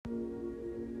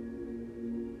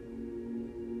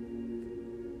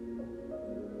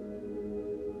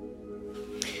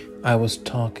I was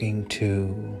talking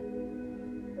to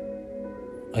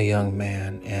a young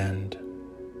man and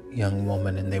young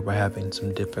woman, and they were having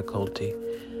some difficulty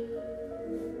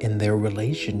in their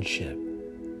relationship.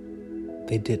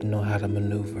 They didn't know how to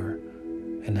maneuver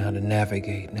and how to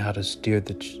navigate and how to steer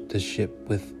the ship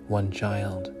with one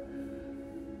child.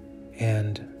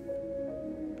 And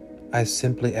I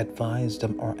simply advised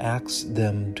them or asked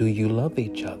them, do you love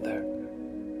each other?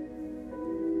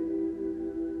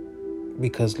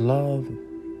 Because love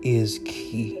is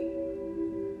key.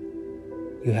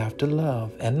 You have to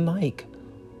love and like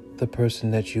the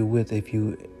person that you're with if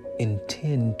you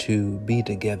intend to be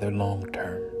together long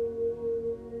term.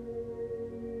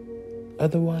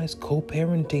 Otherwise,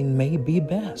 co-parenting may be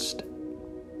best.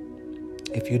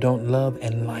 If you don't love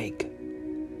and like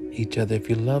each other, if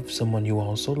you love someone, you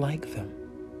also like them.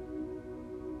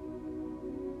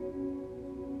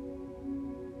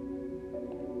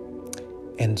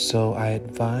 And so I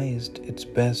advised it's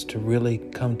best to really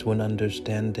come to an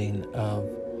understanding of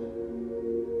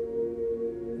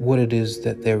what it is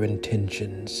that their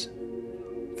intentions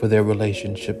for their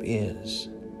relationship is.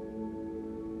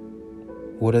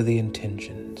 What are the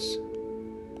intentions?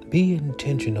 Be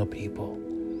intentional, people.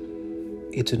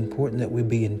 It's important that we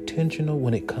be intentional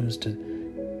when it comes to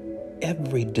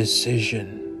every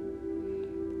decision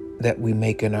that we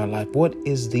make in our life. What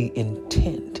is the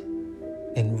intent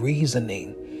and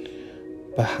reasoning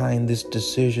behind this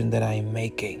decision that I'm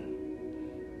making?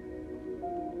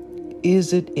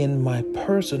 Is it in my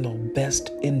personal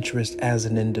best interest as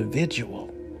an individual?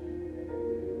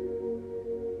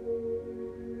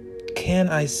 Can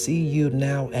I see you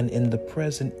now and in the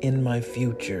present, in my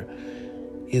future?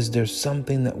 Is there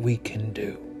something that we can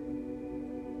do?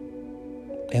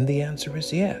 And the answer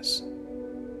is yes.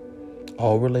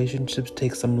 All relationships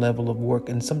take some level of work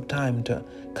and some time to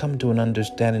come to an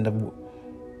understanding of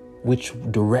which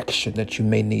direction that you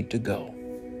may need to go.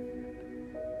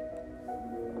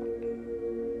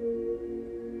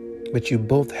 But you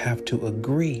both have to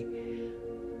agree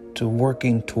to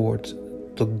working towards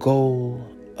the goal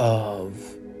of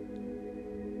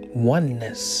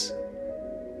oneness,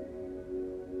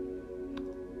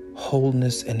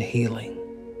 wholeness, and healing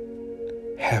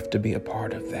have to be a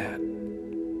part of that.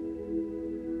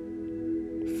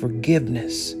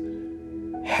 Forgiveness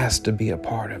has to be a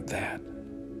part of that.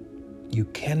 You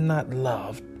cannot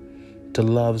love to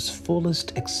love's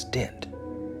fullest extent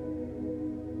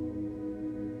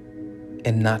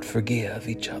and not forgive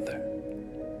each other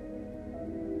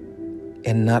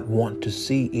and not want to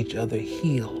see each other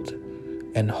healed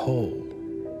and whole.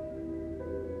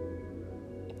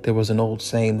 There was an old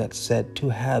saying that said, 2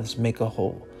 halves make a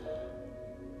whole.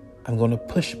 I'm going to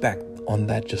push back on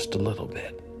that just a little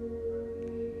bit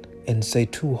and say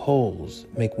 2 wholes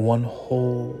make one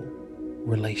whole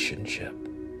relationship.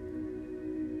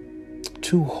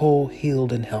 2 whole,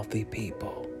 healed, and healthy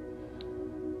people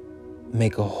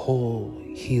make a whole,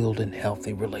 healed, and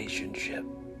healthy relationship.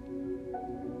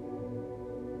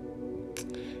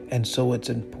 And so it's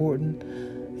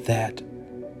important that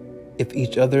if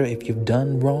you've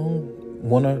done wrong,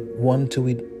 one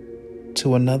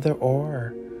to another,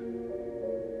 or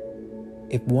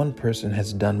if one person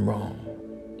has done wrong,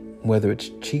 whether it's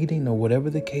cheating or whatever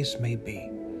the case may be,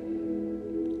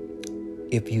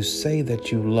 if you say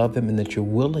that you love him and that you're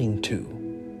willing to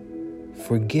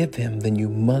forgive him, then you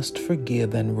must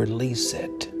forgive and release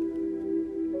it.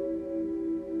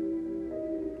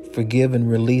 Forgive and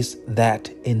release that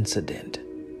incident.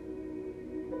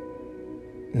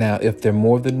 Now, if there are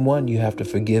more than one, you have to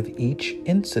forgive each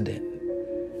incident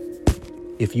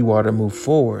if you are to move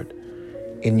forward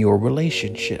in your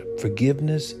relationship.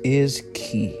 Forgiveness is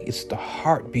key. It's the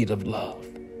heartbeat of love.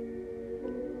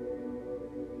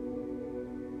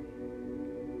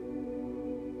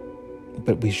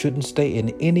 But we shouldn't stay in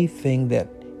anything that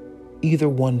either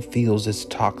one feels is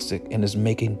toxic and is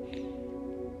making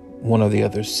one or the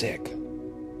other sick,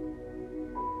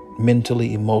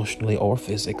 mentally, emotionally, or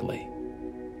physically.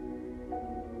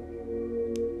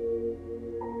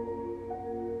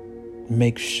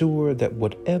 Make sure that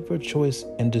whatever choice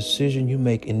and decision you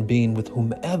make in being with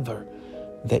whomever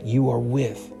that you are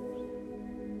with,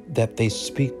 that they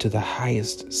speak to the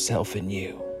highest self in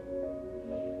you,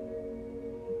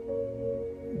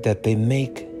 that they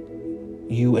make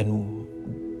you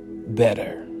and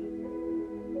better,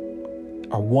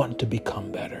 or want to become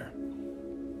better.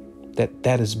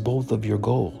 That is both of your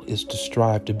goal, is to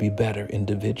strive to be better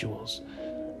individuals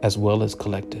as well as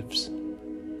collectives.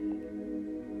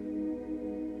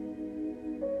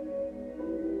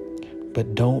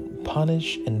 But don't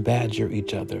punish and badger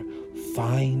each other.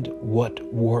 Find what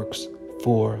works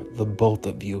for the both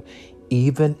of you,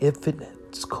 even if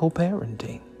it's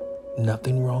co-parenting.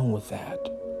 Nothing wrong with that.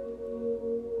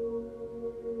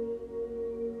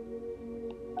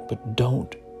 But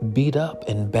don't beat up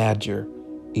and badger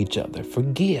each other.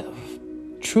 Forgive.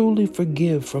 Truly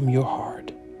forgive from your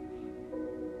heart.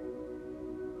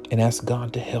 And ask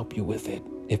God to help you with it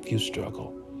if you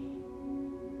struggle.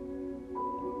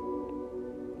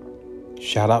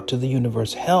 Shout out to the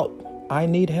universe. Help. I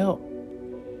need help.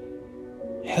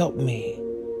 Help me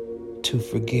to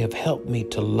forgive. Help me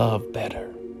to love better.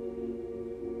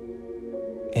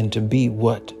 And to be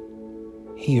what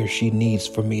he or she needs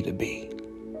for me to be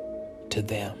to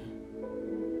them.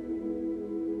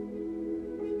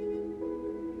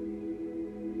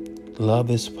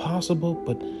 Love is possible,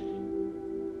 but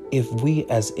if we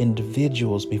as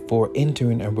individuals before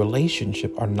entering a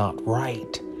relationship are not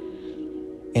right,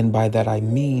 and by that I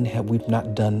mean we've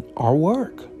not done our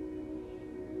work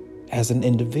as an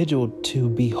individual to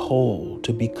be whole,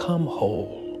 to become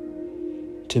whole,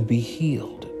 to be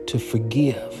healed, to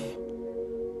forgive,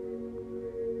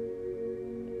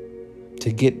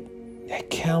 to get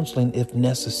counseling if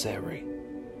necessary.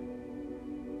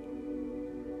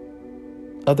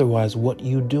 Otherwise, what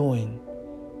you're doing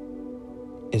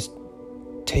is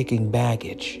taking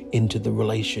baggage into the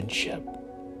relationship.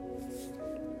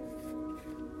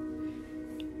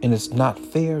 And it's not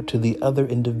fair to the other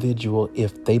individual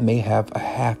if they may have a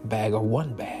half bag or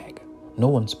one bag. No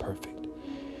one's perfect.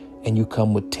 And you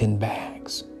come with 10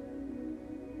 bags.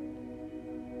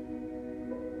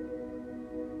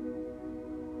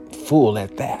 Full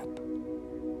at that.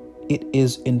 It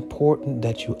is important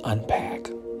that you unpack,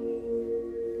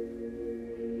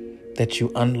 that you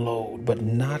unload, but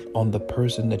not on the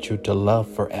person that you're to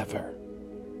love forever.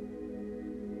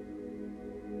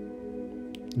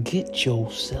 Get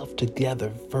yourself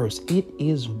together first. It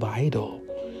is vital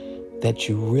that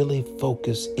you really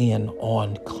focus in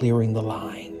on clearing the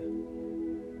line.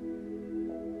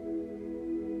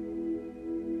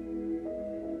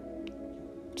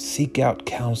 Seek out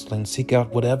counseling, seek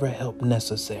out whatever help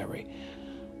necessary,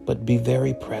 but be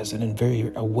very present and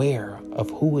very aware of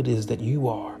who it is that you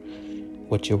are,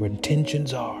 what your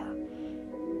intentions are,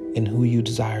 and who you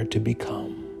desire to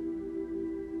become.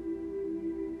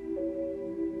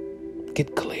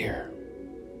 Get clear,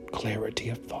 clarity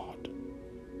of thought.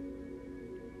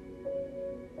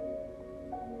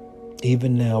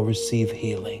 Even now, receive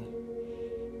healing.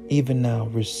 Even now,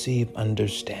 receive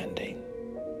understanding.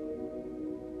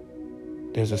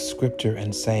 There's a scripture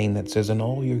and saying that says, in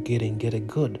all you're getting, get a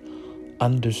good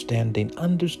understanding.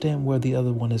 Understand where the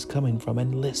other one is coming from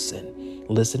and listen.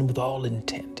 Listen with all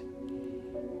intent.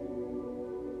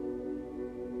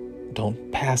 Don't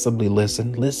passively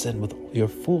listen. Listen with your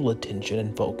full attention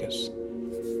and focus.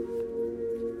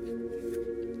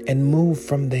 And move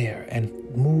from there and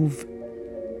move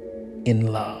in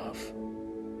love.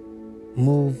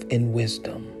 Move in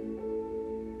wisdom.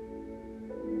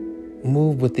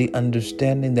 Move with the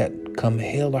understanding that come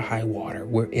hell or high water,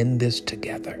 we're in this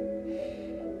together.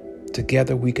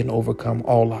 Together we can overcome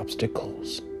all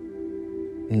obstacles.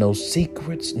 No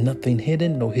secrets, nothing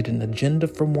hidden, no hidden agenda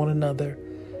from one another,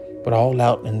 but all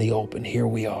out in the open. Here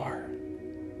we are.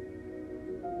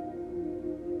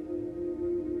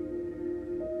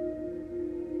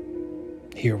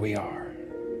 Here we are.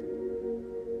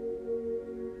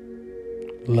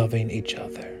 Loving each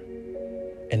other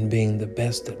and being the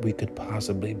best that we could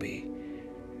possibly be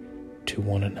to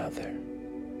one another.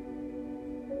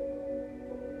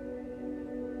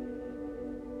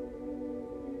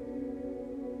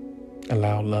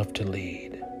 Allow love to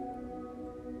lead.